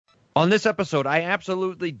On this episode, I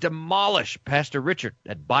absolutely demolish Pastor Richard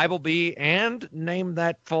at Bible Bee and name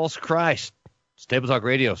that false Christ. It's Table Talk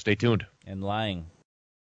Radio. Stay tuned. And lying.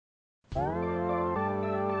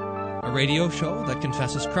 A radio show that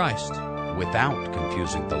confesses Christ without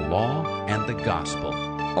confusing the law and the gospel.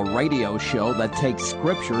 A radio show that takes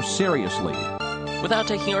Scripture seriously without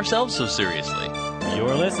taking ourselves so seriously.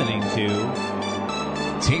 You're listening to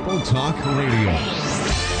Table Talk Radio.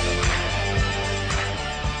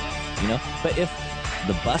 You know, but if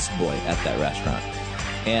the busboy at that restaurant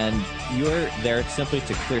and you're there simply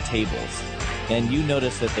to clear tables and you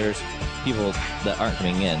notice that there's people that aren't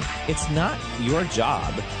coming in, it's not your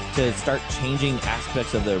job to start changing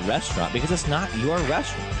aspects of the restaurant because it's not your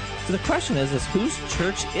restaurant. So the question is whose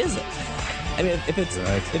church is it? I mean, if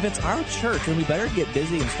it's our church, then we better get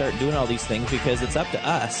busy and start doing all these things because it's up to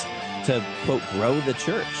us to, quote, grow the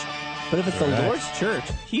church. But if it's the Lord's church,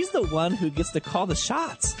 he's the one who gets to call the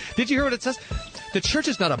shots. Did you hear what it says? The church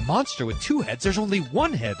is not a monster with two heads. There's only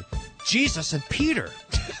one head, Jesus and Peter.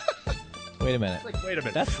 Wait a minute. Wait a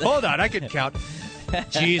minute. Hold on, I can count.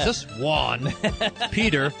 Jesus, 1.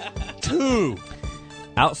 Peter, 2.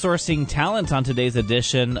 Outsourcing talent on today's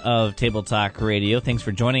edition of Table Talk Radio. Thanks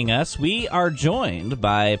for joining us. We are joined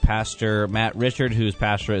by Pastor Matt Richard, who's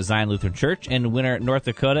pastor at Zion Lutheran Church in Winter, North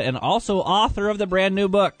Dakota, and also author of the brand new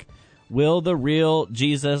book, Will the Real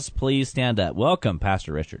Jesus Please Stand Up? Welcome,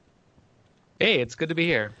 Pastor Richard. Hey, it's good to be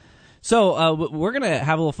here. So we're going to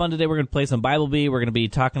have a little fun today. We're going to play some Bible Bee. We're going to be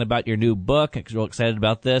talking about your new book. I'm real excited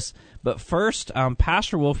about this. But first,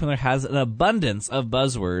 Pastor Wolfmuller has an abundance of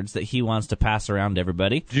buzzwords that he wants to pass around to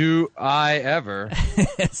everybody. Do I ever?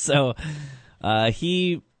 So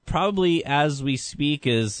he probably, as we speak,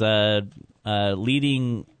 is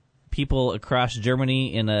leading people across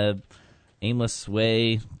Germany in a aimless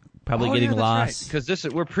way, probably getting lost. Because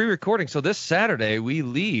we're pre-recording, so this Saturday we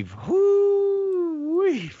leave.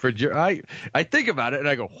 I think about it and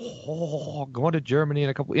I go, going to Germany in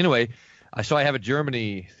a couple. Anyway, so I have a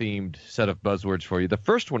Germany-themed set of buzzwords for you. The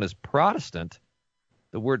first one is Protestant.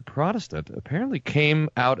 The word Protestant apparently came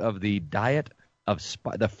out of the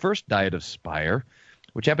first Diet of Speyer,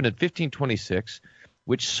 which happened in 1526,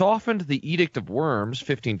 which softened the Edict of Worms,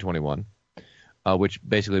 1521, which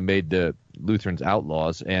basically made the Lutherans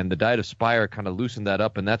outlaws, and the Diet of Speyer kind of loosened that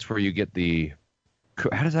up, and that's where you get the,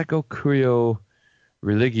 how does that go? Curio,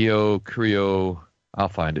 I'll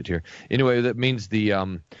find it here. Anyway, that means the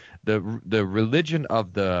religion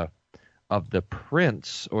of the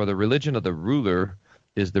prince, or the religion of the ruler,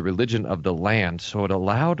 is the religion of the land. So it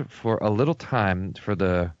allowed for a little time for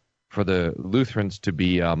the Lutherans to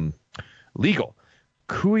be legal.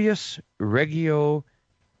 Cuius regio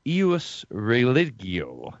ius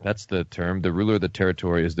religio. That's the term. The ruler of the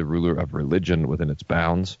territory is the ruler of religion within its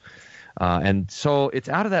bounds. And so it's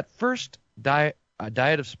out of that first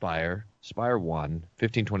Diet of Speyer, Speyer 1,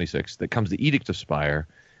 1526, that comes the Edict of Speyer,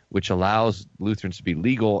 which allows Lutherans to be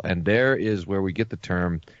legal, and there is where we get the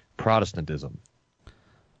term Protestantism.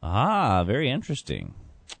 Ah, very interesting.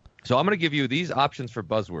 So I'm going to give you these options for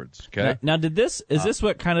buzzwords, okay? Now is this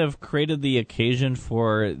what kind of created the occasion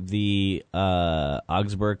for the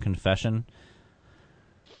Augsburg Confession?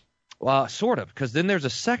 Well, sort of, because then there's a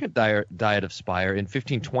second Diet of Speyer in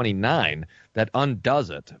 1529 that undoes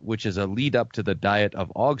it, which is a lead up to the Diet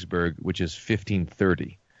of Augsburg, which is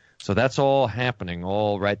 1530. So that's all happening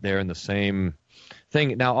all right there in the same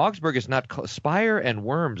thing. Now, Augsburg is not – Speyer and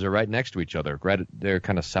Worms are right next to each other. Right, they're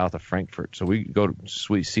kind of south of Frankfurt. So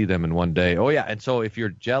we see them in one day. Oh, yeah, and so if you're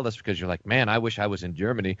jealous because you're like, man, I wish I was in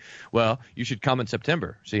Germany, well, you should come in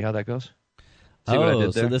September. See how that goes? So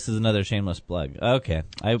this is another shameless plug. Okay,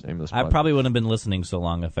 I probably wouldn't have been listening so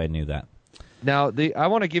long if I knew that. Now, I'm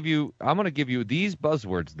going to give you these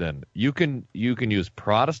buzzwords. Then you can use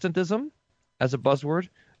Protestantism as a buzzword.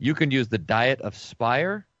 You can use the Diet of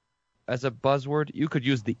Speyer as a buzzword. You could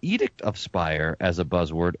use the Edict of Speyer as a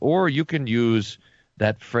buzzword, or you can use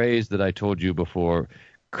that phrase that I told you before,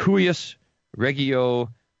 cuius regio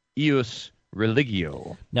ius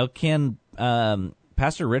religio. Now, can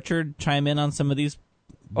Pastor Richard chime in on some of these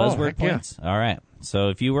buzzword points? Yeah. All right. So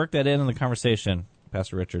if you work that in the conversation,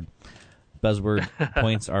 Pastor Richard, buzzword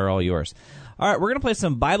points are all yours. All right, we're going to play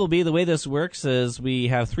some Bible Bee. The way this works is we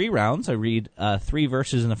have 3 rounds. I read 3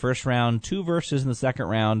 verses in the first round, 2 verses in the second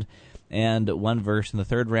round, and 1 verse in the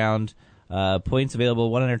third round. Points available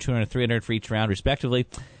 100, 200, 300 for each round, respectively.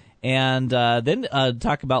 And then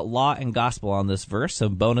talk about law and gospel on this verse.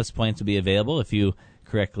 Some bonus points will be available if you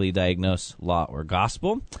correctly diagnose law or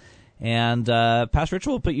gospel. And Pastor Rich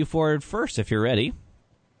will put you forward first if you're ready.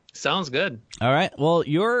 Sounds good. All right. Well,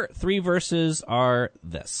 your 3 verses are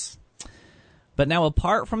this. But now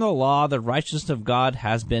apart from the law, the righteousness of God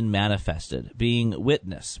has been manifested, being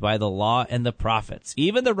witnessed by the law and the prophets,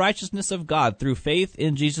 even the righteousness of God through faith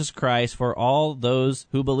in Jesus Christ for all those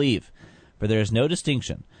who believe. For there is no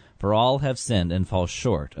distinction, for all have sinned and fall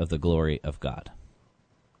short of the glory of God.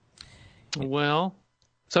 Well,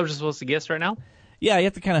 so I'm just supposed to guess right now? Yeah, you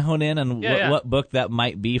have to kind of hone in on what book that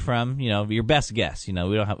might be from. You know, your best guess. You know,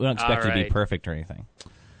 we don't expect you to be perfect or anything.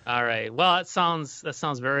 All right. Well, that sounds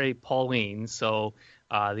very Pauline. So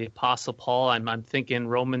the Apostle Paul, I'm thinking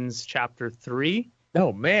Romans chapter 3.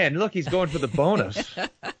 Oh, man, look, he's going for the bonus.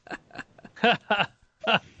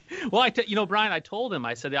 Well, Brian, I told him,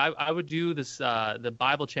 I said I would do this the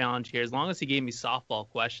Bible challenge here as long as he gave me softball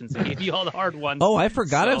questions and gave me all the hard ones. Oh, I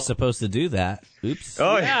forgot I was supposed to do that. Oops.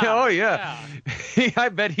 Oh, yeah. I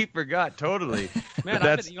bet he forgot totally. Man,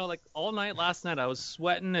 I've been, like all night last night I was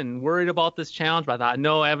sweating and worried about this challenge, but I thought,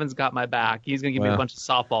 no, Evan's got my back. He's going to give me a bunch of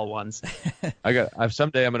softball ones.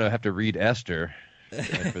 Someday I'm going to have to read Esther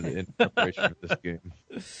in preparation for this game.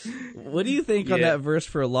 What do you think on that verse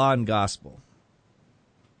for law and gospel?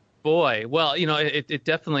 Boy, well, it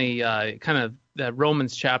definitely kind of that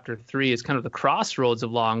Romans chapter 3 is kind of the crossroads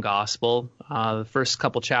of law and gospel. The first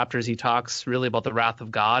couple chapters he talks really about the wrath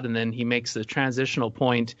of God, and then he makes the transitional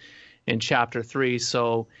point in chapter 3.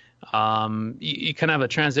 So you kind of have a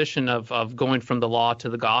transition of going from the law to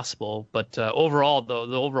the gospel. But overall, the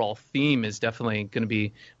overall theme is definitely going to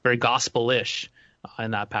be very gospel-ish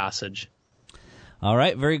in that passage. All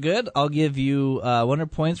right, very good. I'll give you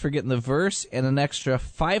 100 points for getting the verse and an extra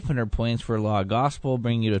 500 points for law gospel,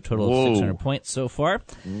 bringing you to a total of 600 points so far.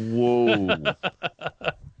 Whoa.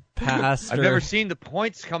 Pastor. I've never seen the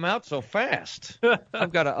points come out so fast.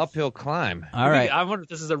 I've got an uphill climb. All right. I wonder if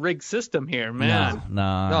this is a rigged system here, man.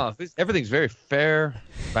 No. Everything's very fair,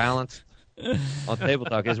 balanced on Table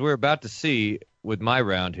Talk, as we're about to see with my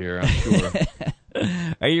round here, I'm sure.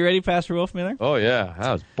 Are you ready, Pastor Wolfmiller? Oh, yeah.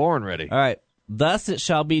 I was born ready. All right. Thus it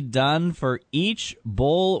shall be done for each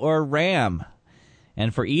bull or ram,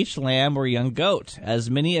 and for each lamb or young goat. As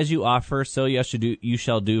many as you offer, so you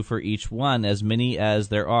shall do for each one, as many as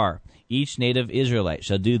there are. Each native Israelite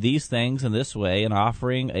shall do these things in this way, an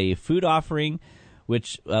offering, a food offering,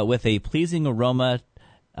 which with a pleasing aroma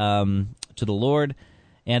to the Lord.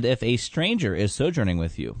 And if a stranger is sojourning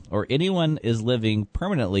with you, or anyone is living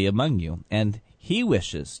permanently among you, and he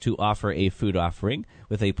wishes to offer a food offering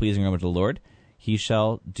with a pleasing aroma to the Lord, he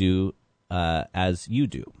shall do as you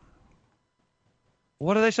do.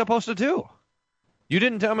 What are they supposed to do? You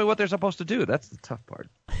didn't tell me what they're supposed to do. That's the tough part.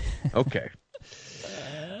 Okay.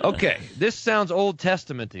 Okay. This sounds Old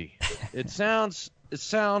Testament-y. It sounds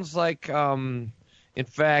like, in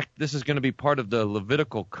fact, this is going to be part of the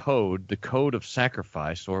Levitical code, the code of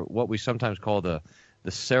sacrifice, or what we sometimes call the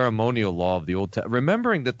ceremonial law of the Old Testament.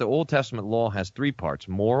 Remembering that the Old Testament law has three parts: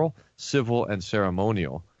 moral, civil, and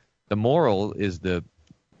ceremonial. The moral is the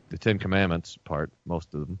Ten Commandments part,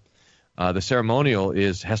 most of them. The ceremonial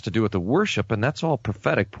has to do with the worship, and that's all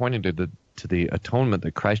prophetic, pointing to the atonement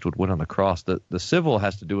that Christ would win on the cross. The civil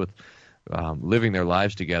has to do with living their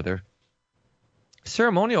lives together.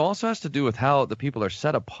 Ceremonial also has to do with how the people are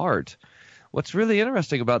set apart. What's really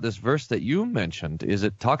interesting about this verse that you mentioned is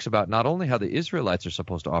it talks about not only how the Israelites are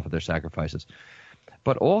supposed to offer their sacrifices,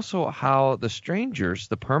 but also how the strangers,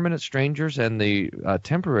 the permanent strangers and the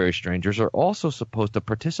temporary strangers, are also supposed to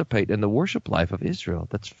participate in the worship life of Israel.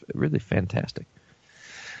 That's really fantastic.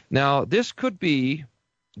 Now, this could be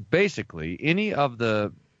basically any of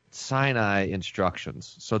the Sinai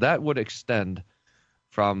instructions. So that would extend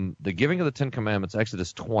from the giving of the Ten Commandments,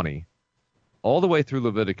 Exodus 20, all the way through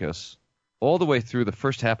Leviticus, all the way through the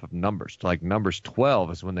first half of Numbers. Like Numbers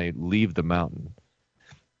 12 is when they leave the mountain.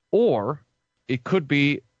 Or it could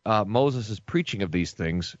be Moses' preaching of these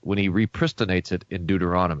things when he repristinates it in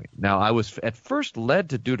Deuteronomy. Now, I was at first led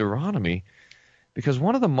to Deuteronomy because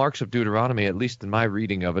one of the marks of Deuteronomy, at least in my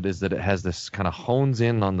reading of it, is that it has this kind of hones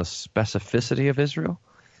in on the specificity of Israel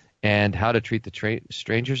and how to treat the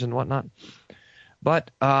strangers and whatnot.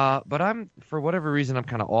 But I'm, for whatever reason, I'm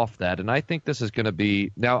kind of off that, and I think this is going to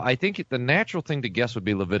be... Now, I think the natural thing to guess would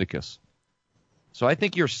be Leviticus. So I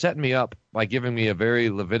think you're setting me up by giving me a very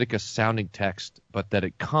Leviticus-sounding text, but that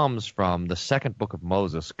it comes from the second book of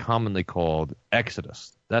Moses, commonly called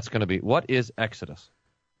Exodus. That's going to be... What is Exodus?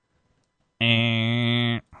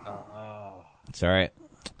 It's all right.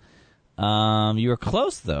 You were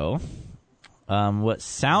close, though. What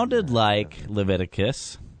sounded like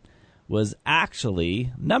Leviticus was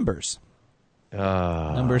actually Numbers.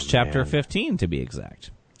 Numbers chapter 15, to be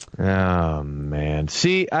exact. Oh man!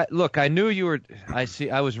 See, I knew you were.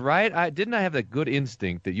 I was right. I have that good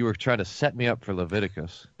instinct that you were trying to set me up for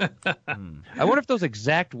Leviticus. I wonder if those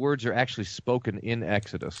exact words are actually spoken in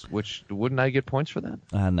Exodus. Which wouldn't I get points for that?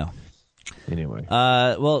 No. Anyway.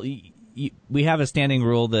 Well, we have a standing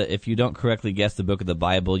rule that if you don't correctly guess the book of the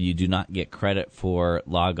Bible, you do not get credit for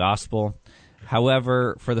Law Gospel.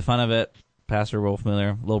 However, for the fun of it, Pastor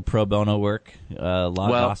Wolfmueller, a little pro bono work,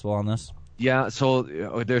 Gospel on this. Yeah, so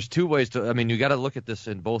there's two ways you got to look at this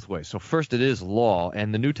in both ways. So first, it is law,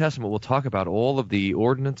 and the New Testament will talk about all of the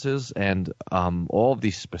ordinances and all of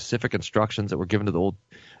these specific instructions that were given to the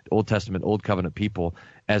Old Testament, Old Covenant people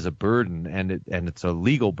as a burden, and it's a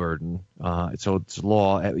legal burden. So it's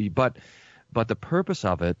law, but the purpose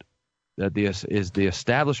of it is the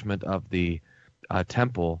establishment of the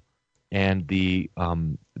temple and the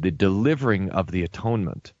delivering of the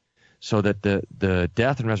atonement. So that the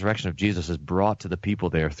death and resurrection of Jesus is brought to the people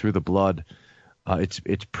there through the blood.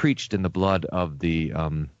 It's preached in the blood of the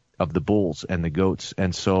bulls and the goats,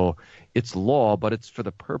 and so it's law, but it's for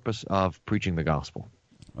the purpose of preaching the gospel.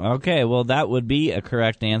 Okay, well that would be a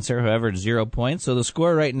correct answer. However, 0 points. So the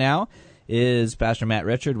score right now is Pastor Matt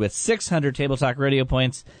Richard with 600 Table Talk Radio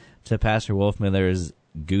points to Pastor Wolfmueller's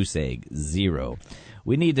Goose Egg 0.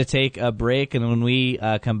 We need to take a break, and when we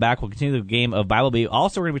come back, we'll continue the game of Bible Beat.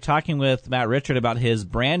 Also, we're going to be talking with Matt Richard about his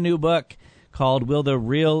brand new book called Will the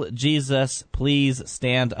Real Jesus Please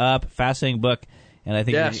Stand Up? Fascinating book, and I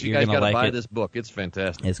think you're going to like it. Buy this book. It's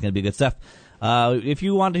fantastic. It's going to be good stuff. If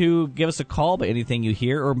you want to give us a call about anything you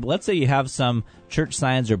hear, or let's say you have some church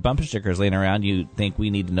signs or bumper stickers laying around you think we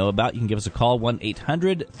need to know about, you can give us a call,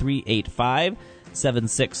 1-800-385-7652,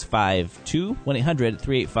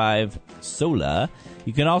 1-800-385-SOLA.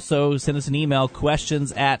 You can also send us an email,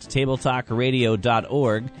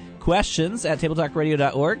 questions@tabletalkradio.org,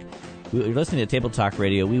 questions@tabletalkradio.org. You're listening to Table Talk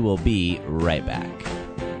Radio. We will be right back.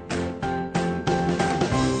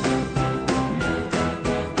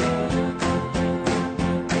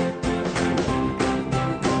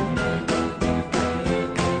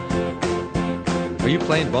 Are you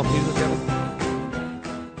playing bump music, Kevin?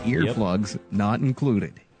 Earplugs not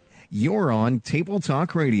included. You're on Table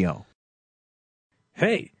Talk Radio.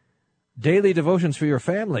 Hey, daily devotions for your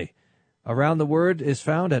family. Around the Word is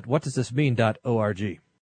found at whatdoesthismean.org.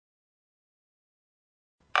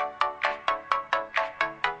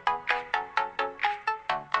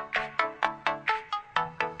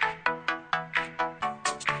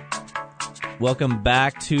 Welcome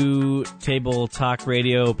back to Table Talk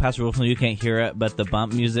Radio. Pastor Wolfman, you can't hear it, but the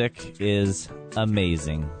bump music is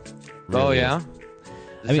amazing. Really yeah?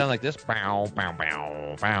 Does it sound like this? Something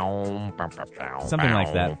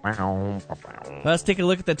like that. Let's take a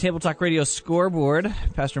look at the Table Talk Radio scoreboard.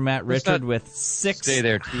 Pastor Matt Richard with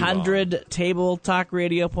 600 Table Talk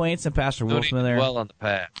Radio points, and Pastor Wolfman well on the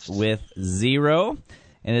past with 0.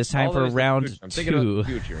 And it's time for round 2. I'm thinking about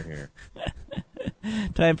the future here.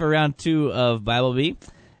 Time for round 2 of Bible Beat.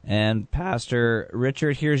 And Pastor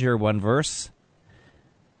Richard, here's your one verse.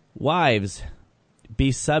 Wives,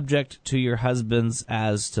 be subject to your husbands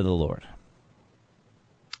as to the Lord.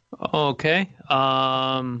 Okay.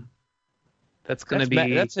 That's going to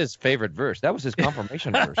be... That's his favorite verse. That was his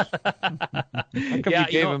confirmation verse. How come you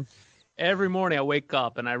gave him... Every morning I wake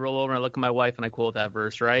up and I roll over and I look at my wife and I quote that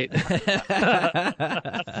verse, right?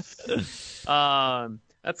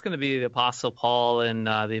 That's going to be the Apostle Paul in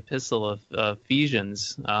the Epistle of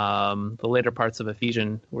Ephesians, the later parts of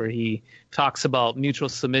Ephesians, where he talks about mutual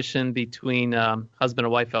submission between husband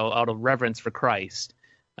and wife out of reverence for Christ.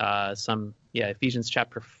 Ephesians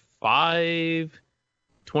chapter 5,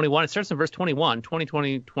 21. It starts in verse 21,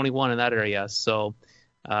 21 in that area. So,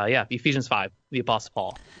 Ephesians 5, the Apostle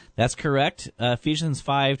Paul. That's correct. Ephesians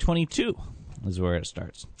 5:22 is where it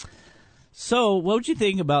starts. So, what would you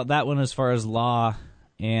think about that one as far as law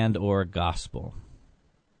and or gospel?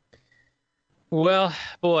 Well,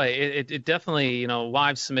 boy, it definitely,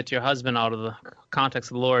 wives submit to your husband out of the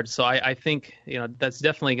context of the Lord. So I think, that's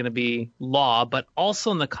definitely going to be law. But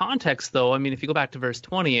also in the context, though, if you go back to verse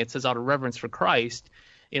 20, it says out of reverence for Christ,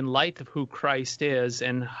 in light of who Christ is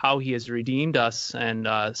and how he has redeemed us and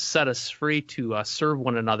set us free to serve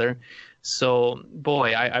one another. So,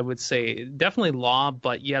 boy, I would say definitely law,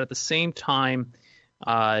 but yet at the same time,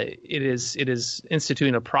 it is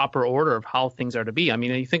instituting a proper order of how things are to be.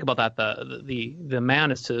 You think about that, the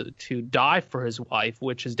man is to die for his wife,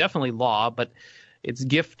 which is definitely law, but it's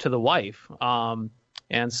gift to the wife. And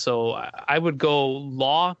so I would go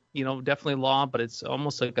law, definitely law, but it's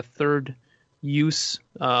almost like a third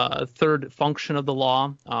function of the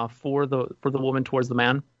law for the woman towards the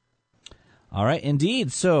man. All right,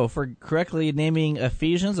 indeed. So for correctly naming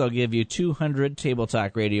Ephesians, I'll give you 200 Table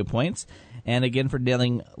Talk Radio points. And again, for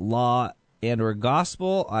nailing law and or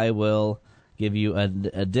gospel, I will give you an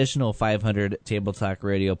additional 500 Table Talk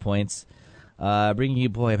Radio points. Bringing you,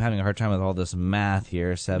 boy, I'm having a hard time with all this math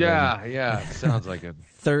here. Yeah, sounds like it.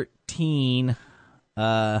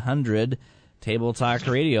 1,300 Table Talk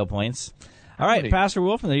Radio points. All right, Pastor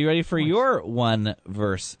Wolfman, are you ready for your one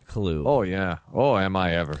verse clue? Oh, yeah. Oh, am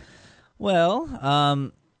I ever. Well,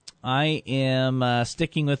 I am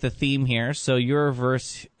sticking with the theme here. So your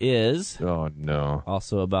verse is Oh, no.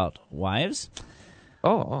 also about wives.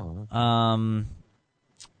 Oh.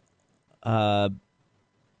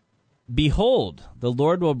 Behold, the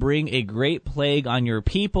Lord will bring a great plague on your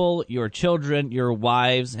people, your children, your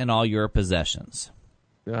wives, and all your possessions.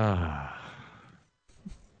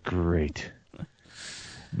 Great.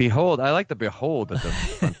 Behold, I like the behold at the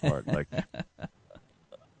front part.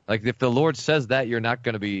 Like if the Lord says that, you're not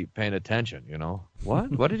going to be paying attention, you know?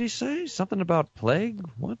 What? What did he say? Something about plague?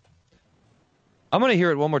 What? I'm going to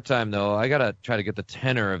hear it one more time, though. I got to try to get the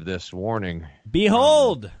tenor of this warning.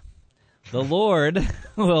 Behold, the Lord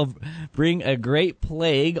will bring a great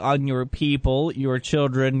plague on your people, your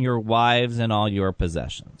children, your wives, and all your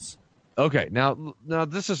possessions. Okay, now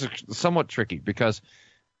this is somewhat tricky because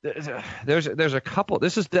there's a couple.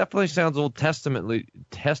 This is definitely sounds Old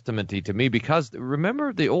Testament-y to me because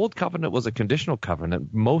remember the Old Covenant was a conditional covenant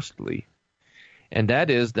mostly, and that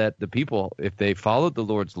is that the people, if they followed the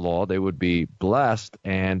Lord's law, they would be blessed,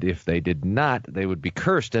 and if they did not, they would be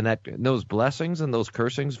cursed. And those blessings and those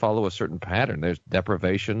cursings follow a certain pattern. There's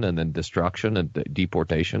deprivation and then destruction and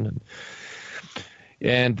deportation and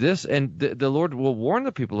the Lord will warn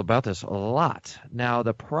the people about this a lot. Now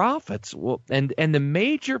the prophets will, and the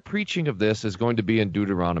major preaching of this is going to be in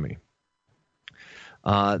Deuteronomy.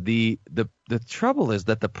 The trouble is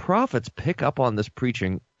that the prophets pick up on this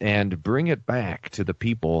preaching and bring it back to the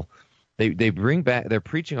people. They bring back. They're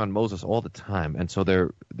preaching on Moses all the time, and so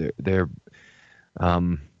they're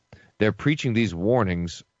preaching these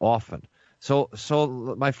warnings often. So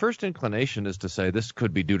my first inclination is to say this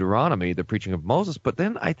could be Deuteronomy, the preaching of Moses, but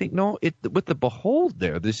then I think, no, with the behold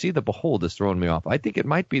there, you see the behold is throwing me off. I think it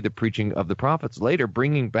might be the preaching of the prophets later,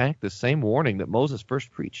 bringing back the same warning that Moses first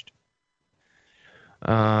preached.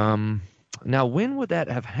 Now, when would that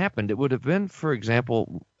have happened? It would have been, for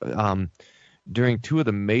example, during two of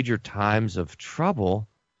the major times of trouble,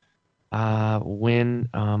 when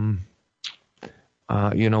the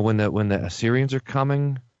Assyrians are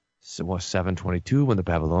coming. So was 722 when the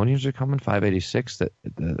Babylonians are coming, 586 that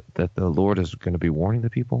the Lord is going to be warning the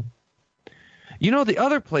people. You know, the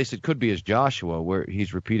other place it could be is Joshua, where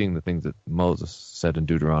he's repeating the things that Moses said in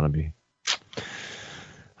Deuteronomy.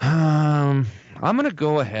 I'm going to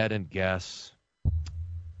go ahead and guess.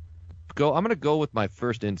 I'm going to go with my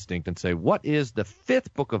first instinct and say, what is the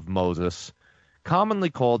fifth book of Moses,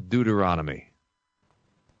 commonly called Deuteronomy?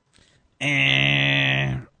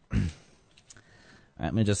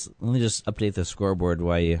 Let me just update the scoreboard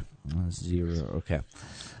while you 0. Okay.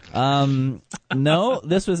 No,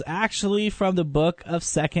 this was actually from the book of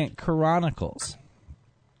 2 Chronicles.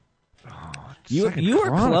 You were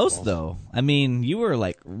close though. I mean, you were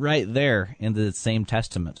like right there in the same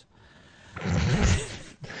testament.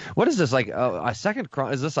 What is this, like a second?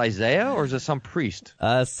 Is this Isaiah or is this some priest?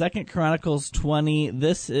 2 Chronicles 20.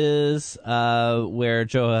 This is where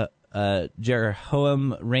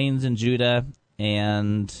Jeroboam reigns in Judah.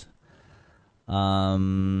 And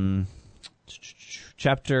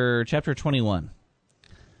chapter 21.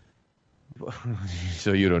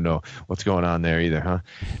 So you don't know what's going on there either, huh?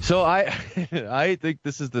 So I think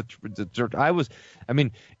this is the church.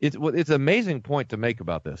 It's an amazing point to make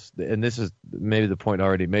about this, and this is maybe the point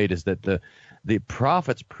already made, is that the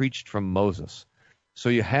prophets preached from Moses. So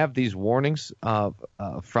you have these warnings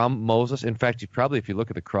from Moses. In fact, if you look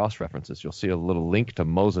at the cross references, you'll see a little link to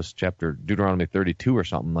Moses chapter Deuteronomy 32 or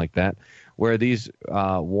something like that, where these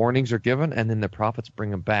warnings are given, and then the prophets bring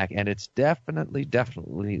them back, and it's definitely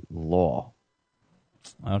law.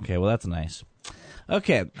 Okay, well that's nice.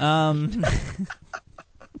 Okay,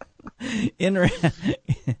 in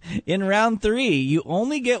round 3, you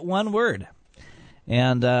only get one word.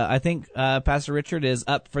 And I think Pastor Richard is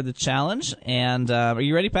up for the challenge. And are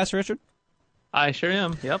you ready, Pastor Richard? I sure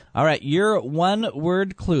am, yep. All right, your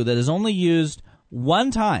one-word clue that is only used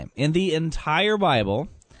one time in the entire Bible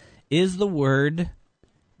is the word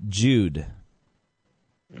Jude.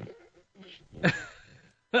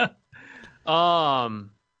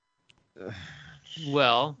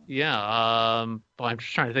 Well, yeah. I'm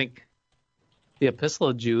just trying to think the Epistle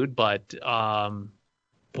of Jude, but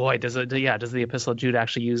boy, does the Epistle of Jude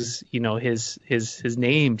actually use his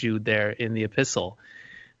name Jude there in the epistle?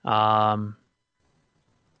 Boy,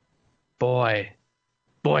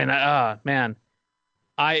 and man,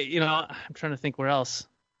 I'm trying to think where else.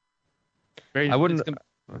 I wouldn't.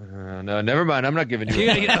 No, never mind. I'm not giving you.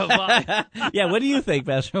 Yeah, what do you think,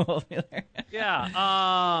 Pastor Wolfmueller?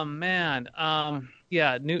 Yeah. Man.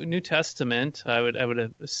 Yeah. New Testament. I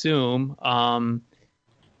would assume.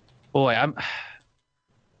 Boy,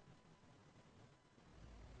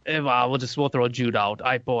 we'll throw Jude out.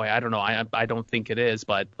 I don't know. I don't think it is,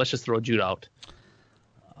 but let's just throw Jude out.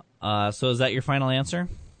 So is that your final answer?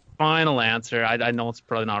 Final answer. I know it's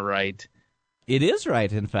probably not right. It is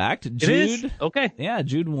right, in fact. Jude, it is? Okay. Yeah,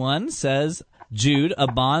 Jude 1 says, Jude, a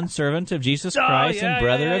bondservant of Jesus Christ and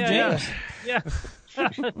brother of James. Yeah.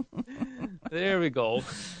 There we go.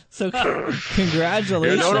 So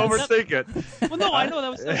congratulations. Don't overthink it. Well, no, I know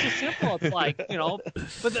that was so simple. It's like,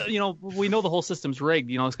 but we know the whole system's rigged,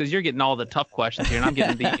 because you're getting all the tough questions here, and I'm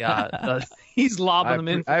getting the he's lobbing them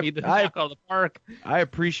in for me to knock out of the park. I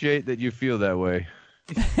appreciate that you feel that way.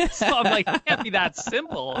 So I'm like, it can't be that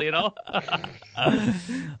simple, All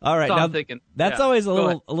right, so now I'm thinking, that's always a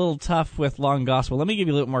little tough with long gospel. Let me give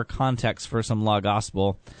you a little more context for some law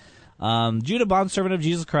gospel. Jude, a bondservant of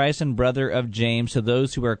Jesus Christ and brother of James, to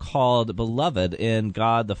those who are called beloved in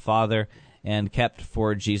God the Father and kept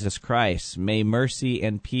for Jesus Christ. May mercy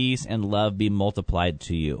and peace and love be multiplied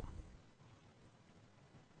to you.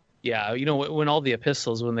 Yeah, when all the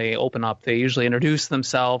epistles, when they open up, they usually introduce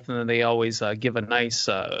themselves, and then they always give a nice,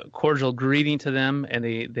 cordial greeting to them, and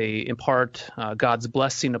they impart God's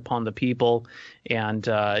blessing upon the people. And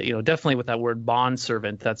definitely with that word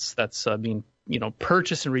bondservant, that's being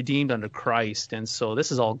purchased and redeemed under Christ. And so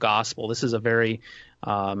this is all gospel. This is a very,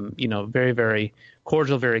 very, very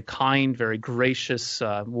cordial, very kind, very gracious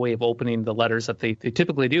way of opening the letters that they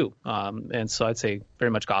typically do. And so I'd say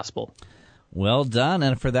very much gospel. Well done.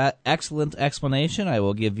 And for that excellent explanation, I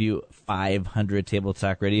will give you 500 Table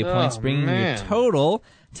Talk Radio points, bringing your total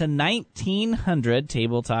to 1,900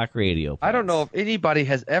 Table Talk Radio points. I don't know if anybody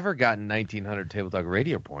has ever gotten 1,900 Table Talk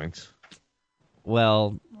Radio points.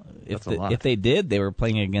 Well, if they did, they were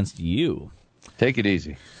playing against you. Take it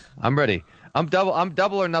easy. I'm ready. I'm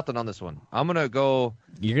double or nothing on this one. I'm gonna go.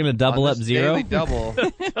 You're gonna double up zero. Daily double.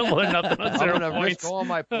 Double or nothing on 0 I'm gonna points. risk all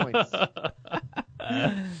my points.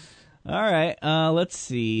 All right. Let's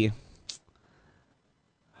see.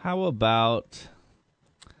 How about?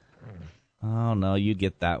 Oh no, you'd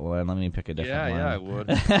get that one. Let me pick a different one. Yeah, I would.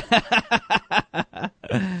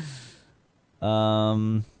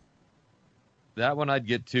 That one I'd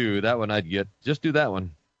get too. That one I'd get. Just do that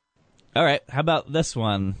one. All right. How about this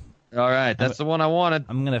one? All right. That's the one I wanted.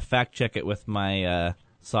 I'm going to fact check it with my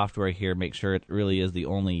software here, make sure it really is the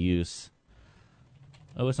only use.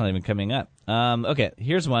 Oh, it's not even coming up. Okay.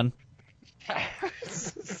 Here's one.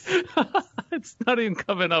 It's not even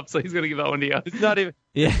coming up, so he's going to give that one to you. It's not even.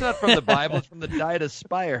 Yeah. It's not from the Bible. It's from the Diet of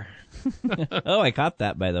Spire. Oh, I caught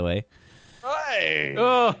that, by the way. Hey.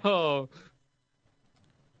 Oh.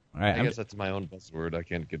 All right. I guess that's my own buzzword. I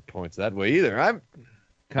can't get points that way either. I'm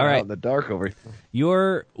kind of out in the dark over here.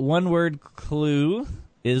 Your one-word clue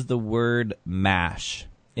is the word mash.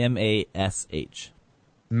 M-A-S-H.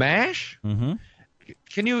 Mash? Mm-hmm.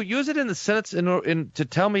 Can you use it in the sentence to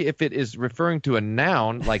tell me if it is referring to a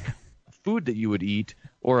noun, like food that you would eat,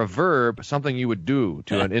 or a verb, something you would do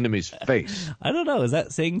to an enemy's face? I don't know. Is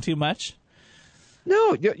that saying too much?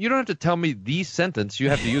 No, you don't have to tell me the sentence.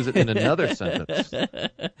 You have to use it in another sentence.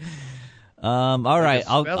 All right.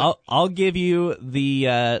 I'll give you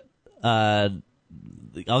the I'll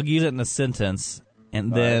use it in a sentence,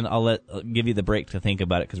 and then I'll give you the break to think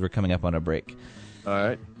about it because we're coming up on a break. All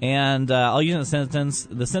right. And I'll use it in a sentence.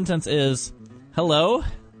 The sentence is, "Hello,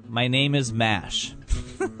 my name is Mash."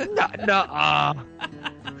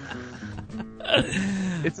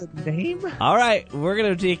 It's a name? All right, we're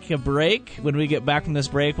going to take a break. When we get back from this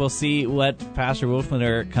break, we'll see what Pastor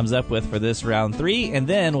Wolfmueller comes up with for this round 3, and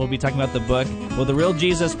then we'll be talking about the book, Will the Real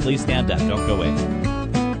Jesus Please Stand Up? Don't go away.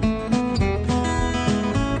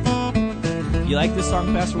 You like this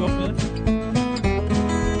song, Pastor Wolfmueller?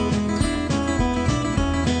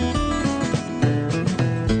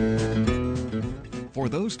 For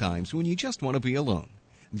those times when you just want to be alone,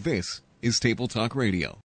 this is Table Talk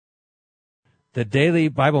Radio. The daily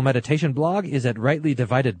Bible meditation blog is at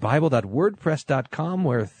rightlydividedbible.wordpress.com,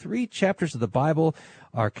 where 3 chapters of the Bible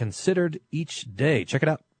are considered each day. Check it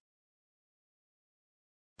out.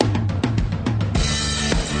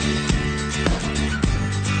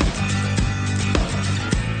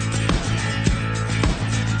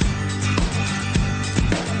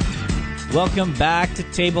 Welcome back to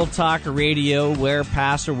Table Talk Radio, where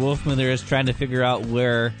Pastor Wolfmuller is trying to figure out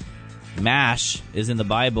where MASH is in the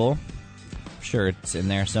Bible. I'm sure it's in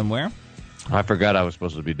there somewhere. I forgot I was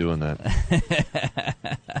supposed to be doing that.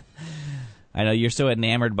 I know you're so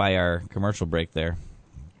enamored by our commercial break there.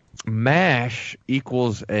 MASH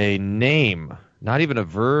equals a name, not even a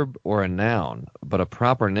verb or a noun, but a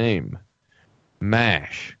proper name.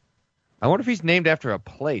 MASH. I wonder if he's named after a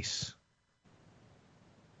place.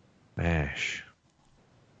 MASH.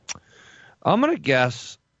 I'm going to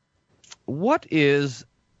guess, what is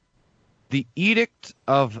the Edict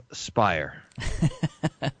of Spire?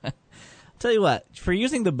 Tell you what, for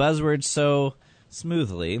using the buzzword so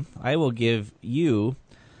smoothly, I will give you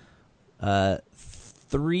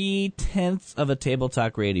 3/10 of a Table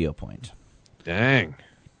Talk Radio point. Dang.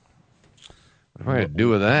 What am I going to do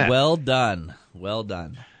with that? Well done. Well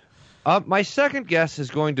done. My second guess is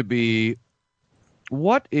going to be,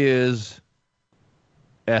 what is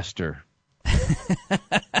Esther?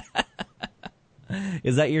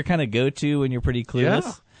 Is that your kind of go-to when you're pretty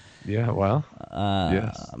clueless? Yeah, well,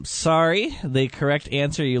 yes. I'm sorry. The correct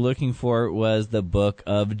answer you're looking for was the book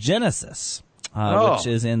of Genesis, which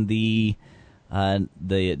is in the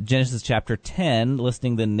Genesis chapter 10,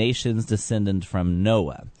 listing the nations descended from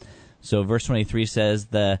Noah. So verse 23 says,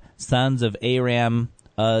 the sons of Aram,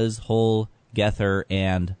 Uz, Hul, Gether,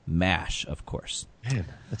 and Mash, of course. Man,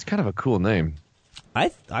 that's kind of a cool name.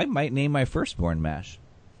 I might name my firstborn Mash.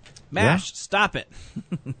 Mash, Yeah? Stop it.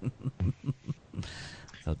 That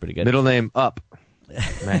was pretty good. Middle name Up.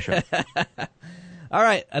 Mash Up. All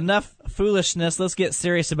right, enough foolishness. Let's get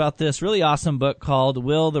serious about this really awesome book called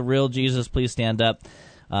 "Will the Real Jesus Please Stand Up?"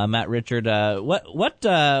 Matt Richard, what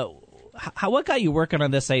got you working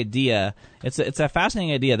on this idea? It's a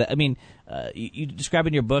fascinating idea. That you describe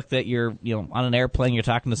in your book that you're on an airplane, you're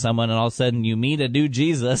talking to someone, and all of a sudden you meet a new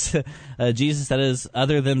Jesus, a Jesus that is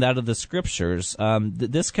other than that of the Scriptures.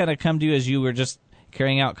 This kind of come to you as you were just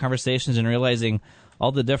carrying out conversations and realizing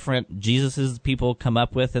all the different Jesuses people come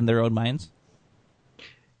up with in their own minds?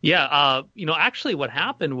 Yeah, actually what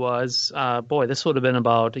happened was, this would have been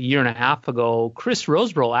about a year and a half ago. Chris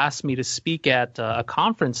Roseborough asked me to speak at a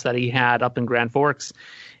conference that he had up in Grand Forks,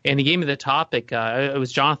 and he gave me the topic. It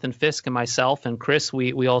was Jonathan Fisk and myself and Chris.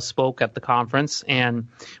 We all spoke at the conference, and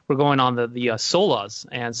we're going on the solas.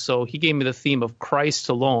 And so he gave me the theme of Christ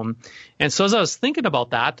alone. And so as I was thinking about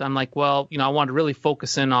that, I'm like, well, I want to really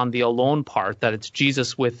focus in on the alone part, that it's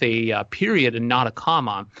Jesus with a period and not a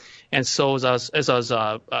comma. And so as I was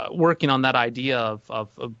working on that idea of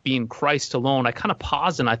being Christ alone, I kind of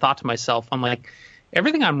paused and I thought to myself, I'm like,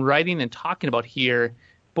 everything I'm writing and talking about here,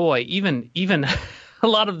 boy, even a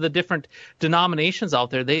lot of the different denominations out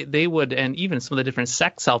there, they would, and even some of the different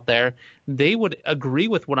sects out there, they would agree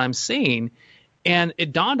with what I'm saying. And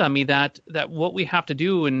it dawned on me that what we have to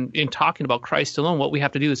do in talking about Christ alone, what we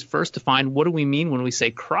have to do is first define, what do we mean when we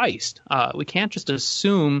say Christ? We can't just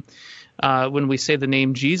assume when we say the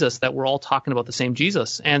name Jesus that we're all talking about the same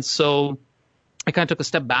Jesus. And so I kind of took a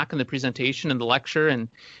step back in the presentation and the lecture, and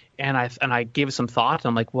I gave it some thought. And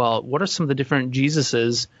I'm like, well, what are some of the different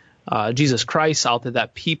Jesuses, Jesus Christ out there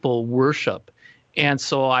that people worship? And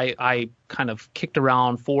so I kind of kicked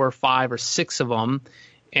around 4 or 5 or 6 of them,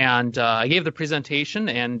 and I gave the presentation,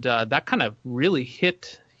 and that kind of really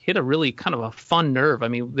hit a really kind of a fun nerve. I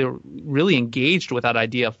mean, they were really engaged with that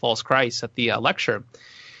idea of false Christ at the lecture.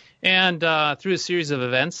 And through a series of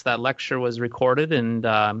events, that lecture was recorded, and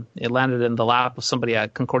it landed in the lap of somebody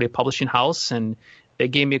at Concordia Publishing House, and they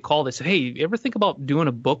gave me a call. They said, hey, you ever think about doing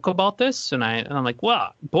a book about this? And I'm like,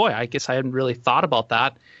 well, boy, I guess I hadn't really thought about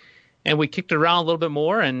that. And we kicked it around a little bit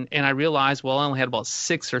more, and I realized, well, I only had about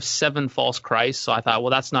 6 or 7 false Christs. So I thought,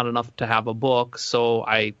 well, that's not enough to have a book. So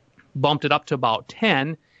I bumped it up to about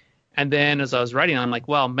 10. And then as I was writing, I'm like,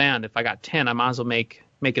 well, man, if I got 10, I might as well make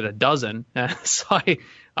it a dozen. So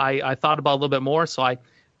I thought about it a little bit more. So I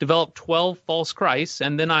developed 12 false Christs.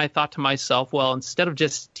 And then I thought to myself, well, instead of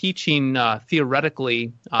just teaching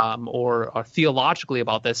theoretically or theologically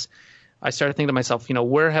about this, I started thinking to myself,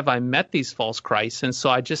 where have I met these false Christs? And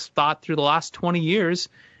so I just thought through the last 20 years,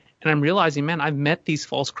 and I'm realizing, man, I've met these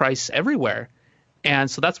false Christs everywhere.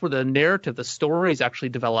 And so that's where the narrative, the story is actually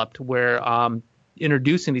developed, where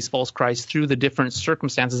introducing these false Christs through the different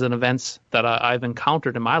circumstances and events that I've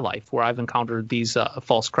encountered in my life, where I've encountered these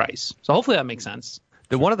false Christs. So hopefully that makes sense.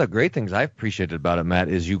 One of the great things I've appreciated about it, Matt,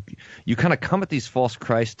 is you kind of come at these false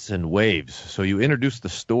Christs in waves. So you introduce the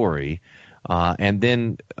story, and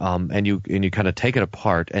then and you kind of take it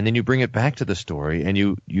apart, and then you bring it back to the story, and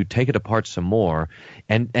you take it apart some more,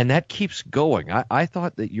 and that keeps going. I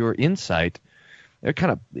thought that your insight a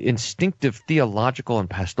kind of instinctive theological and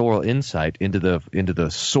pastoral insight into the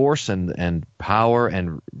source and power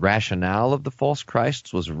and rationale of the false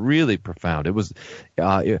Christs was really profound. It was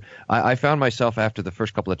I found myself after the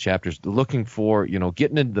first couple of chapters looking for,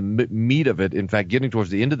 getting into the meat of it. In fact, getting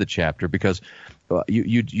towards the end of the chapter, because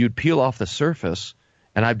you'd peel off the surface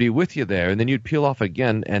and I'd be with you there, and then you'd peel off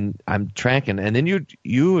again, and I'm tracking, and then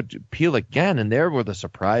you would peel again, and there were the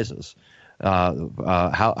surprises.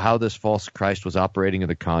 How this false Christ was operating in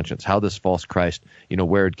the conscience, how this false Christ,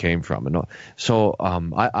 where it came from. And so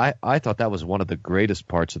I thought that was one of the greatest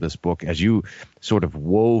parts of this book, as you sort of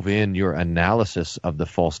wove in your analysis of the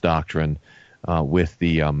false doctrine with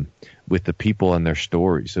the people and their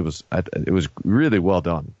stories. It was really well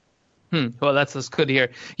done. Well, that's good to hear.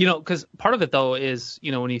 Because part of it, though, is,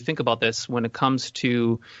 when you think about this, when it comes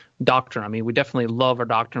to doctrine, I mean, we definitely love our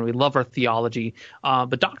doctrine. We love our theology.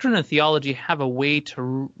 But doctrine and theology have a way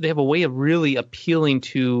of really appealing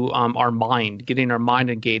to our mind, getting our mind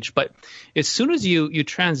engaged. But as soon as you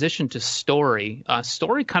transition to story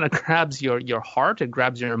kind of grabs your heart, it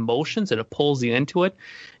grabs your emotions, and it pulls you into it.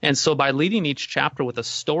 And so by leading each chapter with a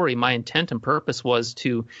story, my intent and purpose was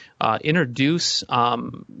to introduce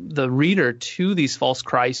the reader to these false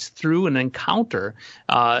Christs through an encounter.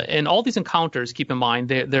 And all these encounters, keep in mind,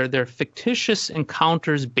 they're fictitious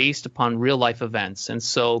encounters based upon real life events. And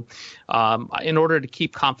so in order to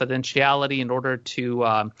keep confidentiality, in order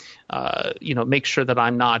to make sure that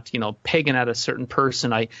I'm not pegging at a certain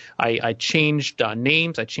person, I changed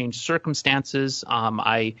names, I changed circumstances,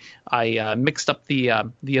 I mixed up the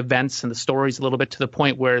events and the stories a little bit, to the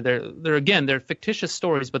point where they're fictitious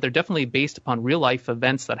stories, but they're definitely based upon real life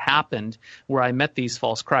events that happened where I met these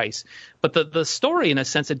false Christs. But the story, in a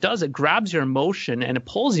sense, it grabs your emotion and it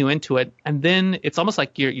pulls you into it, and then it's almost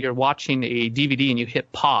like you're watching a DVD and you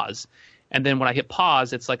hit pause. And then when I hit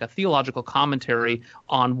pause, it's like a theological commentary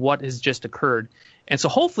on what has just occurred. And so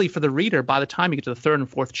hopefully for the reader, by the time you get to the third and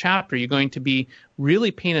fourth chapter, you're going to be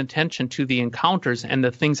really paying attention to the encounters and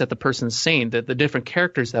the things that the person's saying, the different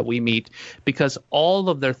characters that we meet, because all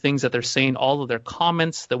of their things that they're saying, all of their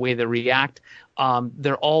comments, the way they react,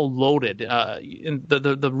 they're all loaded. And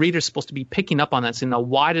the reader's supposed to be picking up on that, saying, now,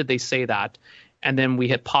 why did they say that? And then we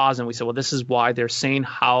hit pause and we say, well, this is why they're saying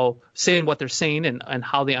what they're saying, and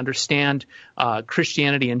how they understand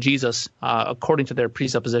Christianity and Jesus according to their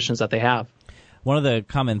presuppositions that they have. One of the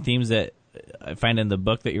common themes that I find in the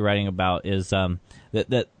book that you're writing about is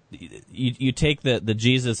that you take the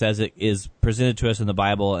Jesus as it is presented to us in the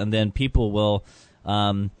Bible, and then people will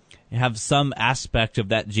have some aspect of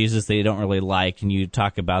that Jesus they don't really like, and you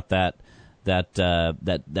talk about that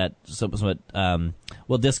somewhat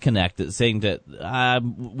disconnect, saying that I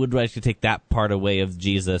would like to take that part away of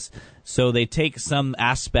Jesus. So they take some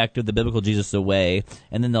aspect of the biblical Jesus away,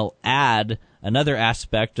 and then they'll add another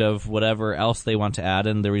aspect of whatever else they want to add,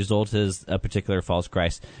 and the result is a particular false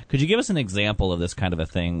Christ. Could you give us an example of this kind of a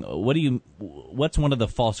thing? What's one of the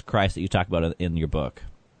false Christs that you talk about in your book?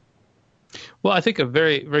 Well, I think a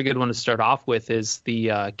very, very good one to start off with is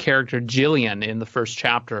the character Jillian in the first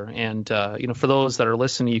chapter. And, for those that are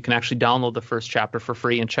listening, you can actually download the first chapter for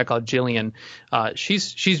free and check out Jillian.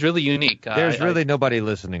 She's really unique. There's really nobody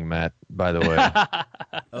listening, Matt, by the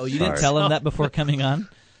way. Oh, you didn't tell him that before coming on?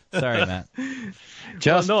 Sorry, Matt.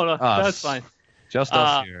 Just no, us. That's fine. Just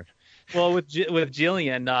us here. Well, with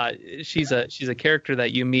Jillian, she's a character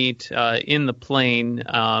that you meet in the plane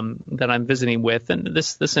that I'm visiting with, and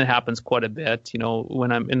this happens quite a bit.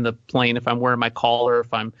 When I'm in the plane, if I'm wearing my collar,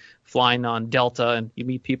 if I'm flying on Delta, and you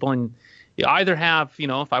meet people, and you either have,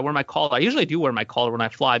 if I wear my collar, I usually do wear my collar when I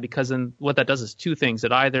fly, because then what that does is two things.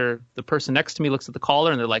 That either the person next to me looks at the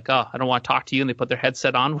collar and they're like, oh, I don't want to talk to you, and they put their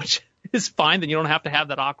headset on, which is fine. Then you don't have to have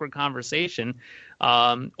that awkward conversation.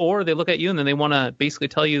 Or they look at you and then they want to basically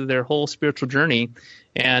tell you their whole spiritual journey.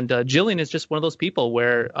 And Jillian is just one of those people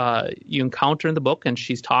where you encounter in the book, and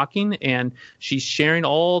she's talking and she's sharing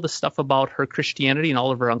all the stuff about her Christianity and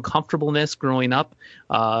all of her uncomfortableness growing up,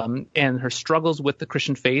 and her struggles with the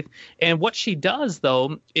Christian faith. And what she does,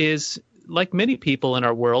 though, is, like many people in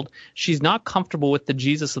our world, she's not comfortable with the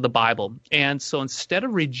Jesus of the Bible. And so instead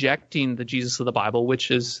of rejecting the Jesus of the Bible,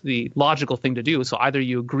 which is the logical thing to do, so either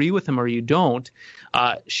you agree with him or you don't,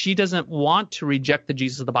 she doesn't want to reject the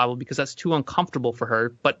Jesus of the Bible because that's too uncomfortable for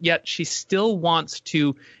her, but yet she still wants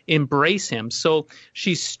to embrace him. So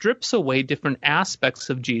she strips away different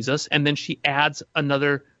aspects of Jesus, and then she adds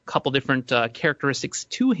another couple different characteristics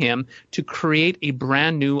to him to create a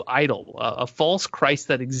brand new idol, a false Christ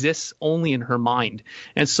that exists only in her mind.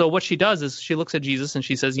 And so what she does is she looks at Jesus and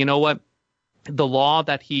she says, you know what? the law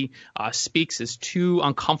that he speaks is too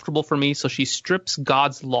uncomfortable for me. So she strips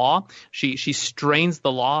God's law. She strains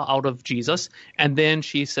the law out of Jesus. And then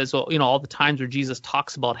she says, well, all the times where Jesus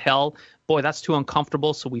talks about hell, boy, that's too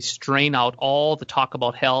uncomfortable. So we strain out all the talk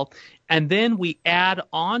about hell. And then we add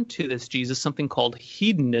on to this Jesus something called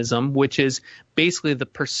hedonism, which is basically the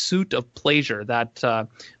pursuit of pleasure, that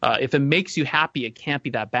if it makes you happy, it can't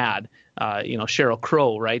be that bad. Sheryl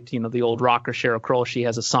Crow, right? The old rocker Sheryl Crow, she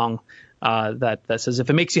has a song that says, if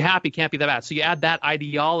it makes you happy, it can't be that bad. So you add that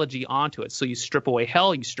ideology onto it. So you strip away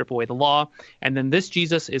hell, you strip away the law, and then this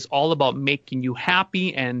Jesus is all about making you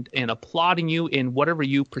happy and applauding you in whatever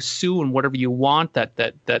you pursue and whatever you want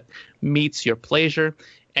that meets your pleasure.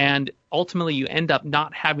 And ultimately, you end up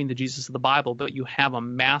not having the Jesus of the Bible, but you have a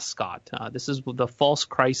mascot. This is the false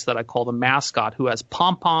Christ that I call the mascot, who has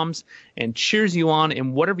pom-poms and cheers you on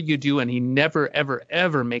in whatever you do, and he never, ever,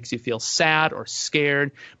 ever makes you feel sad or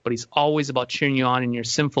scared, but he's always about cheering you on in your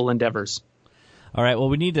sinful endeavors. All right, well,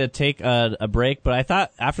 we need to take a break, but I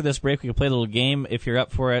thought after this break we could play a little game. If you're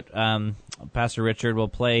up for it, Pastor Richard will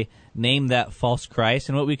play Name That False Christ,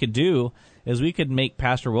 and what we could do is we could make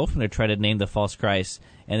Pastor Wolfman try to name the false Christ,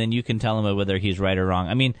 and then you can tell him whether he's right or wrong.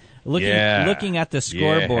 I mean, looking at the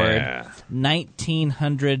scoreboard,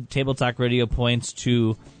 1,900 Table Talk Radio points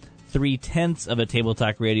to 0.3 of a Table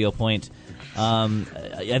Talk Radio point.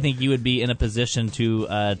 I think you would be in a position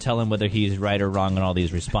to tell him whether he's right or wrong on all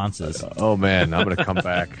these responses. Oh, man, I'm going to come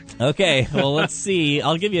back. Okay, well, let's see.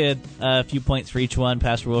 I'll give you a few points for each one,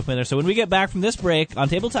 Pastor Wolfman. So when we get back from this break on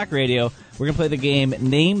Table Talk Radio, we're going to play the game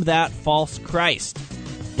Name That False Christ.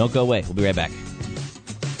 Don't go away. We'll be right back.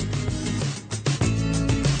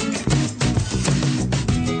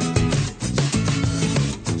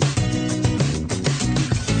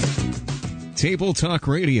 Table Talk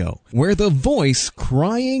Radio, where the voice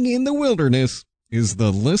crying in the wilderness is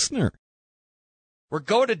the listener. We're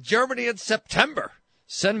going to Germany in September.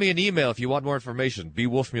 Send me an email if you want more information.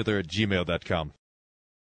 bwolfmuller@gmail.com.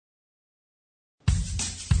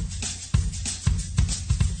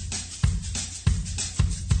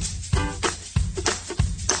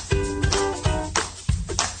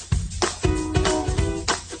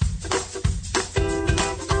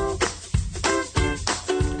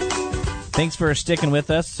 Thanks for sticking with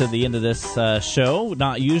us to the end of this show.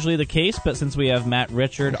 Not usually the case, but since we have Matt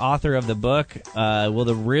Richard, author of the book, Will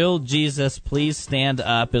the Real Jesus Please Stand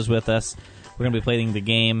Up, is with us. We're going to be playing the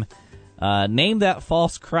game Name That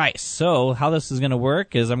False Christ. So how this is going to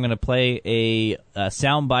work is I'm going to play a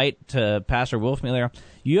sound bite to Pastor Wolfmuller.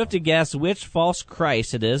 You have to guess which false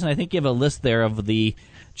Christ it is, and I think you have a list there of the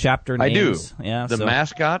chapter names. I do. Yeah, the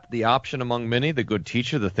mascot, the option among many, the good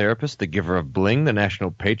teacher, the therapist, the giver of bling, the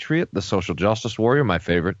national patriot, the social justice warrior, my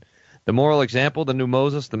favorite, the moral example, the new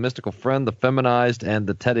Moses, the mystical friend, the feminized, and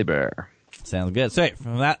the teddy bear. Sounds good. So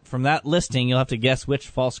from that listing, you'll have to guess which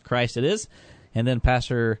false Christ it is, and then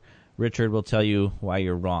Pastor Richard will tell you why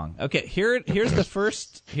you're wrong. Okay, here's the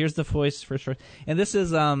first. Here's the voice first, and this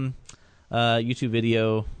is YouTube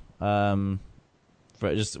video.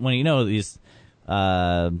 For just when these.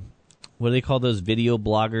 What do they call those video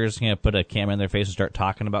bloggers? Put a camera in their face and start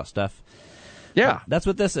talking about stuff. Yeah, that's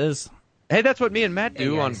what this is. Hey, that's what me and Matt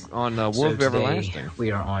do on World of Everlasting.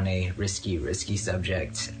 We are on a risky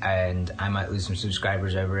subject, and I might lose some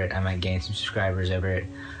subscribers over it. I might gain some subscribers over it.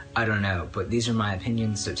 I don't know, but these are my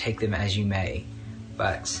opinions, so take them as you may.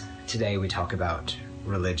 But today we talk about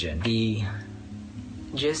religion. The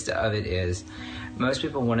gist of it is, most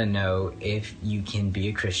people want to know if you can be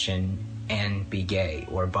a Christian and be gay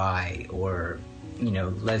or bi or,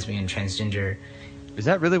 lesbian, transgender. Is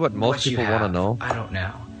that really what most people want to know? I don't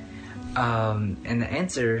know. And the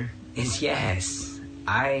answer is yes.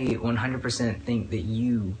 I 100% think that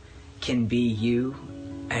you can be you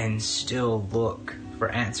and still look for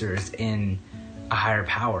answers in a higher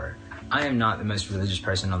power. I am not the most religious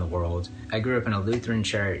person in the world. I grew up in a Lutheran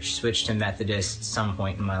church, switched to Methodist some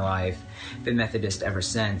point in my life, been Methodist ever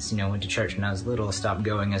since. Went to church when I was little, stopped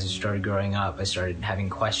going as I started growing up. I started having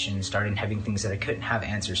questions, started having things that I couldn't have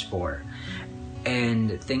answers for,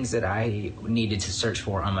 and things that I needed to search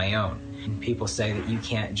for on my own. And people say that you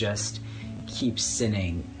can't just keep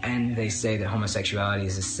sinning, and they say that homosexuality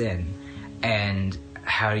is a sin, and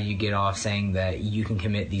how do you get off saying that you can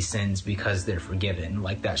commit these sins because they're forgiven?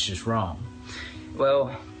 Like, that's just wrong.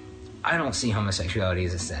 Well, I don't see homosexuality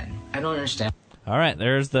as a sin. I don't understand. All right,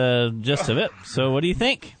 there's the gist of it. So what do you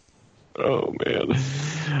think? Oh,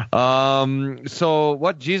 man. So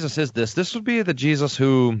what Jesus is this? This would be the Jesus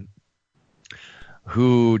who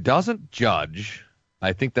doesn't judge.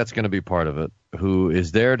 I think that's going to be part of it. Who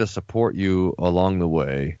is there to support you along the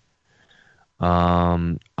way.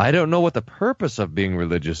 I don't know what the purpose of being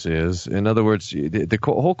religious is. In other words, the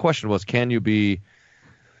whole question was, can you be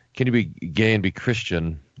gay and be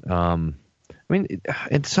Christian? I mean,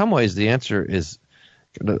 in some ways, the answer is,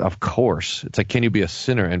 of course. It's like, can you be a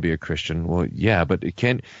sinner and be a Christian? Well, yeah, but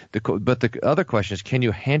the other question is, can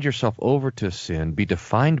you hand yourself over to sin, be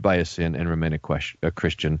defined by a sin, and remain a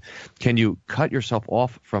Christian? Can you cut yourself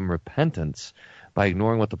off from repentance by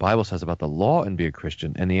ignoring what the Bible says about the law and be a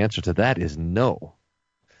Christian? And the answer to that is no.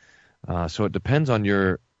 So it depends on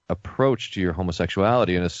your approach to your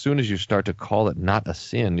homosexuality, and as soon as you start to call it not a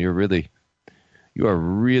sin, you are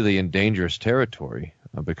really in dangerous territory,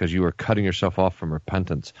 because you are cutting yourself off from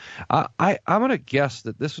repentance. I'm going to guess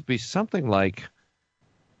that this would be something like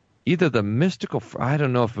either the mystical, I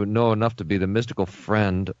don't know if we know enough to be the mystical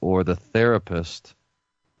friend or the therapist,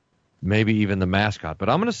 maybe even the mascot. But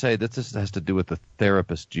I'm going to say that this has to do with the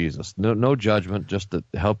therapist Jesus. No judgment, just to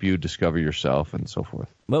help you discover yourself and so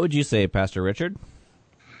forth. What would you say, Pastor Richard?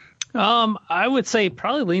 I would say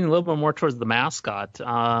probably lean a little bit more towards the mascot.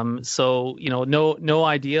 So, no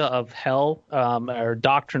idea of hell, or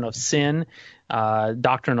doctrine of sin,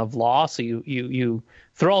 doctrine of law. So you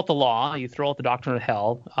throw out the law, you throw out the doctrine of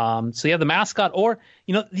hell. So you have the mascot, or,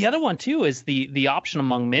 the other one too is the option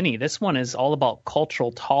among many. This one is all about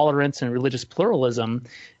cultural tolerance and religious pluralism.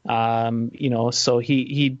 So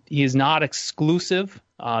he is not exclusive.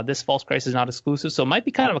 This false Christ is not exclusive. So it might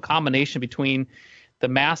be kind of a combination between the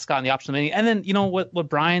mascot and the option of many. And then, what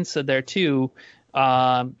Brian said there too,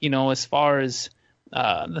 as far as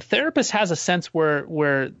the therapist has a sense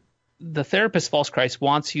where the therapist, false Christ,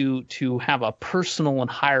 wants you to have a personal and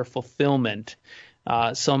higher fulfillment.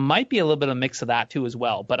 So it might be a little bit of a mix of that too as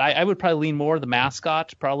well. But I would probably lean more the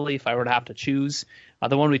mascot, probably, if I were to have to choose.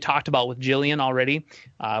 The one we talked about with Jillian already,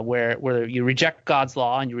 where you reject God's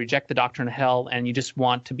law and you reject the doctrine of hell, and you just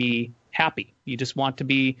want to be happy. You just want to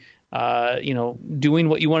be doing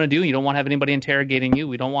what you want to do. You don't want to have anybody interrogating you.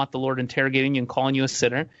 We don't want the Lord interrogating you and calling you a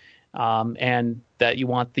sinner. And that you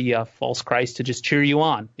want the false Christ to just cheer you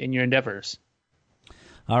on in your endeavors.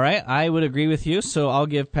 All right, I would agree with you. So I'll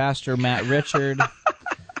give Pastor Matt Richard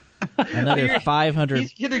another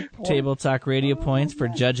 500 Table Talk Radio points for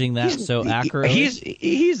judging that so accurately.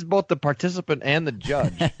 He's both the participant and the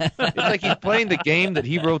judge. It's like he's playing the game that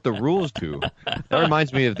he wrote the rules to. That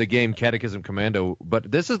reminds me of the game Catechism Commando. But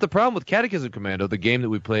this is the problem with Catechism Commando, the game that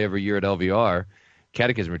we play every year at LVR,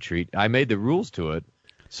 Catechism Retreat. I made the rules to it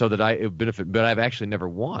so that it would benefit, but I've actually never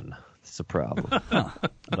won. It's a problem.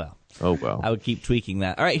 Well. Oh, well. I would keep tweaking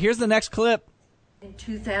that. All right, here's the next clip. In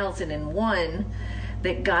 2001,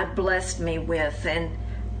 that God blessed me with,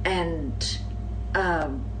 and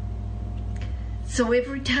so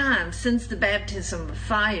every time since the baptism of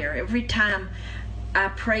fire, every time I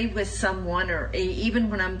pray with someone, or even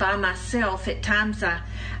when I'm by myself, at times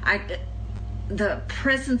the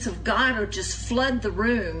presence of God will just flood the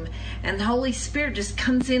room, and the Holy Spirit just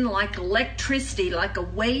comes in like electricity, like a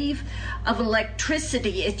wave of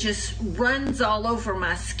electricity. It just runs all over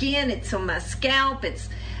my skin. It's on my scalp.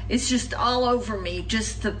 It's just all over me.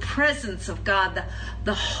 Just the presence of God,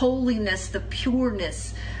 the holiness, the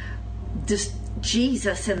pureness, just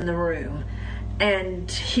Jesus in the room, and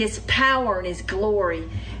His power and His glory.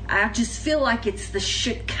 I just feel like it's the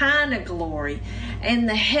Shekinah glory, and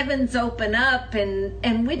the heavens open up,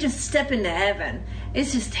 and we just step into heaven.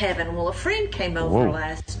 It's just heaven. Well, a friend came over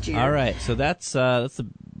last year. All right, so that's the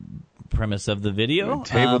premise of the video.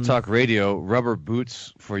 Table Talk Radio, rubber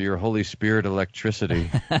boots for your Holy Spirit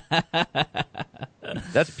electricity.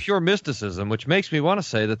 That's pure mysticism, which makes me want to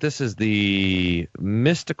say that this is the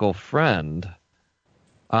mystical friend.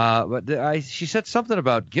 But she said something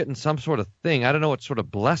about getting some sort of thing. I don't know what sort of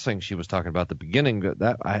blessing she was talking about at the beginning. But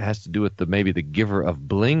that has to do with maybe the giver of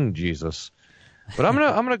bling, Jesus. But I'm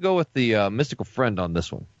gonna go with the mystical friend on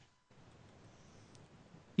this one.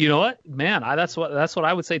 You know what, man? That's what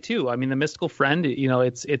I would say too. I mean, the mystical friend.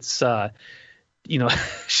 It's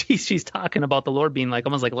she's talking about the Lord being like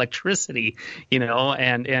almost like electricity. So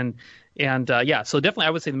definitely I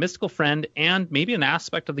would say the mystical friend and maybe an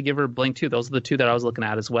aspect of the giver of bling too. Those are the two that I was looking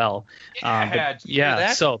at as well. So I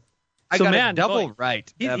got man, double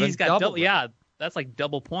right. He's got double. Yeah, that's like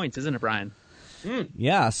double points, isn't it, Brian?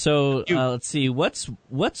 Yeah. So let's see. What's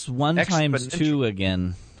 1 times 2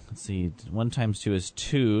 again? Let's see. 1 times 2 is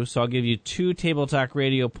 2. So I'll give you 2 Table Talk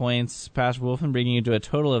Radio points, Pastor Wolfen, bringing you to a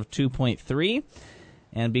total of 2.3.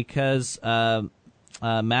 And because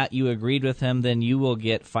Matt, you agreed with him, then you will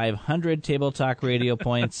get 500 Table Talk Radio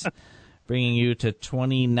points, bringing you to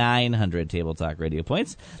 2,900 Table Talk Radio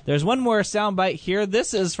points. There's one more soundbite here.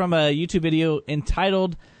 This is from a YouTube video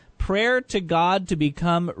entitled prayer to God to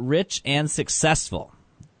become rich and successful?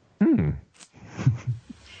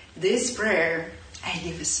 This prayer I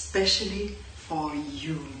give especially for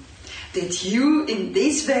you, that you in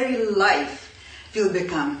this very life will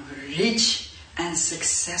become rich and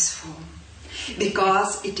successful,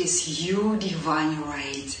 because it is your divine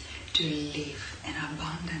right to live in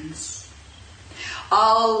abundance.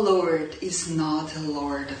 Our Lord is not a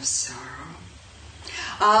Lord of sorrow.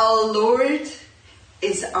 Our Lord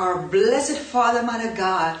is our blessed Father, Mother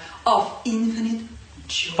God of infinite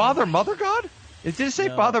joy. Father, Mother God? Did it say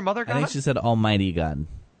Father, Mother God? I think she said Almighty God.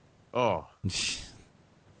 Oh.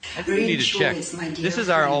 I think we need to check. This is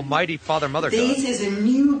our Almighty Father, Mother God. This is a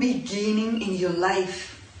new beginning in your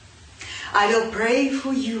life. I will pray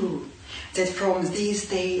for you that from this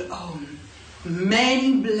day on,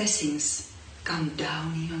 many blessings come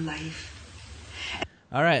down in your life.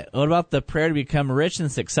 All right. What about the prayer to become rich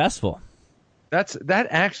and successful? That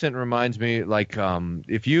accent reminds me, like,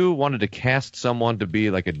 if you wanted to cast someone to be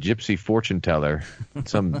like a gypsy fortune teller,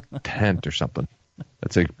 some tent or something.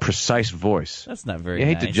 That's a precise voice. That's not very You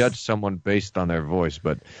hate nice. to judge someone based on their voice,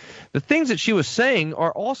 but the things that she was saying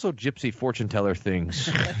are also gypsy fortune teller things.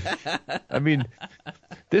 I mean,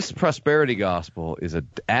 this prosperity gospel is an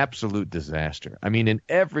absolute disaster. I mean, in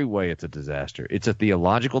every way, it's a disaster. It's a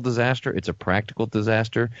theological disaster. It's a practical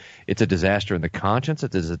disaster. It's a disaster in the conscience.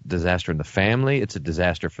 It's a disaster in the family. It's a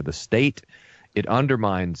disaster for the state. It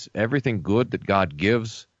undermines everything good that God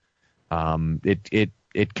gives.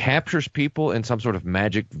 It captures people in some sort of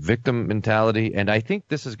magic victim mentality, and I think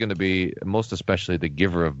this is going to be most especially the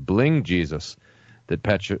giver of bling Jesus that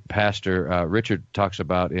Pastor Richard talks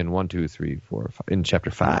about in 1, 2, 3, 4, 5, in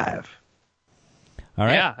chapter 5. All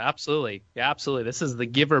right. Yeah, absolutely. Yeah, absolutely. This is the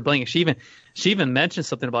giver of bling. She even mentioned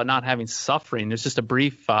something about not having suffering. There's just a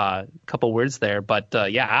brief couple words there, but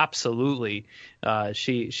yeah, absolutely.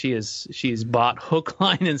 She's bought hook,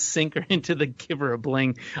 line, and sinker into the giver of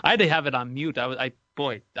bling. I had to have it on mute. I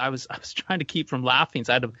was trying to keep from laughing,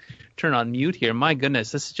 so I had to turn on mute here. My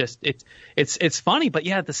goodness, this is just it's funny, but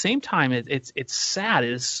yeah, at the same time, it's sad.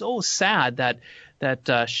 It is so sad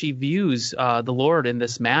that she views the Lord in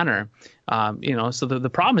this manner. So the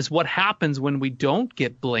problem is what happens when we don't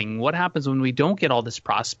get bling? What happens when we don't get all this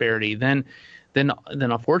prosperity? Then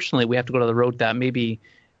unfortunately we have to go to the road that maybe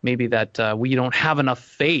that we don't have enough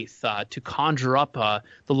faith to conjure up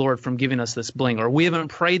the Lord from giving us this bling, or we haven't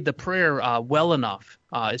prayed the prayer well enough.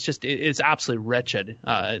 It's absolutely wretched.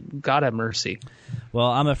 God have mercy. Well,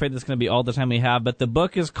 I'm afraid that's going to be all the time we have, but the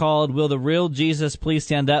book is called Will the Real Jesus Please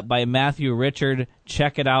Stand Up by Matthew Richard.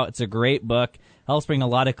 Check it out. It's a great book. Helps bring a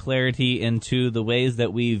lot of clarity into the ways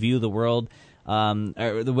that we view the world,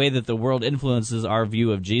 or the way that the world influences our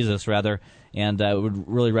view of Jesus, rather. And I would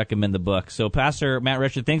really recommend the book. So, Pastor Matt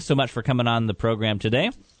Richard, thanks so much for coming on the program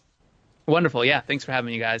today. Wonderful. Yeah, thanks for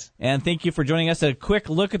having me, guys. And thank you for joining us. A quick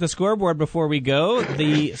look at the scoreboard before we go.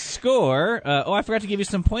 The score, I forgot to give you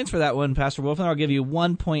some points for that one, Pastor Wolfen. I'll give you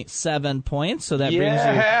 1.7 points, so that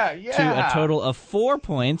brings you to a total of 4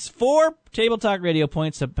 points. 4 Table Talk Radio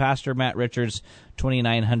points to Pastor Matt Richard's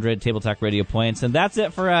 2,900 Table Talk Radio points. And that's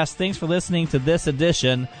it for us. Thanks for listening to this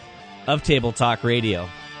edition of Table Talk Radio.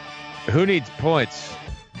 Who needs points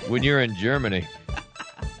when you're in Germany?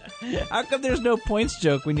 How come there's no points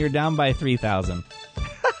joke when you're down by 3,000?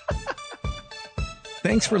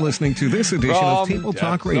 Thanks for listening to this edition of Table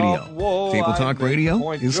Talk Radio. Table Talk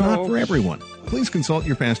Radio is not for everyone. Please consult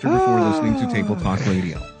your pastor before listening to Table Talk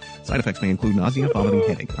Radio. Side effects may include nausea, vomiting,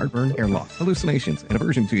 headache, heartburn, hair loss, hallucinations, and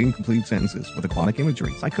aversion to incomplete sentences with aquatic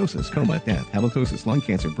imagery, psychosis, coma, death, halitosis, lung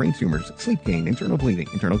cancer, brain tumors, sleep gain, internal bleeding,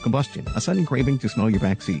 internal combustion, a sudden craving to smell your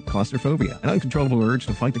backseat, claustrophobia, an uncontrollable urge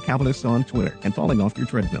to fight the Calvinists on Twitter, and falling off your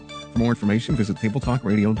treadmill. For more information, visit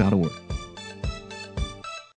tabletalkradio.org.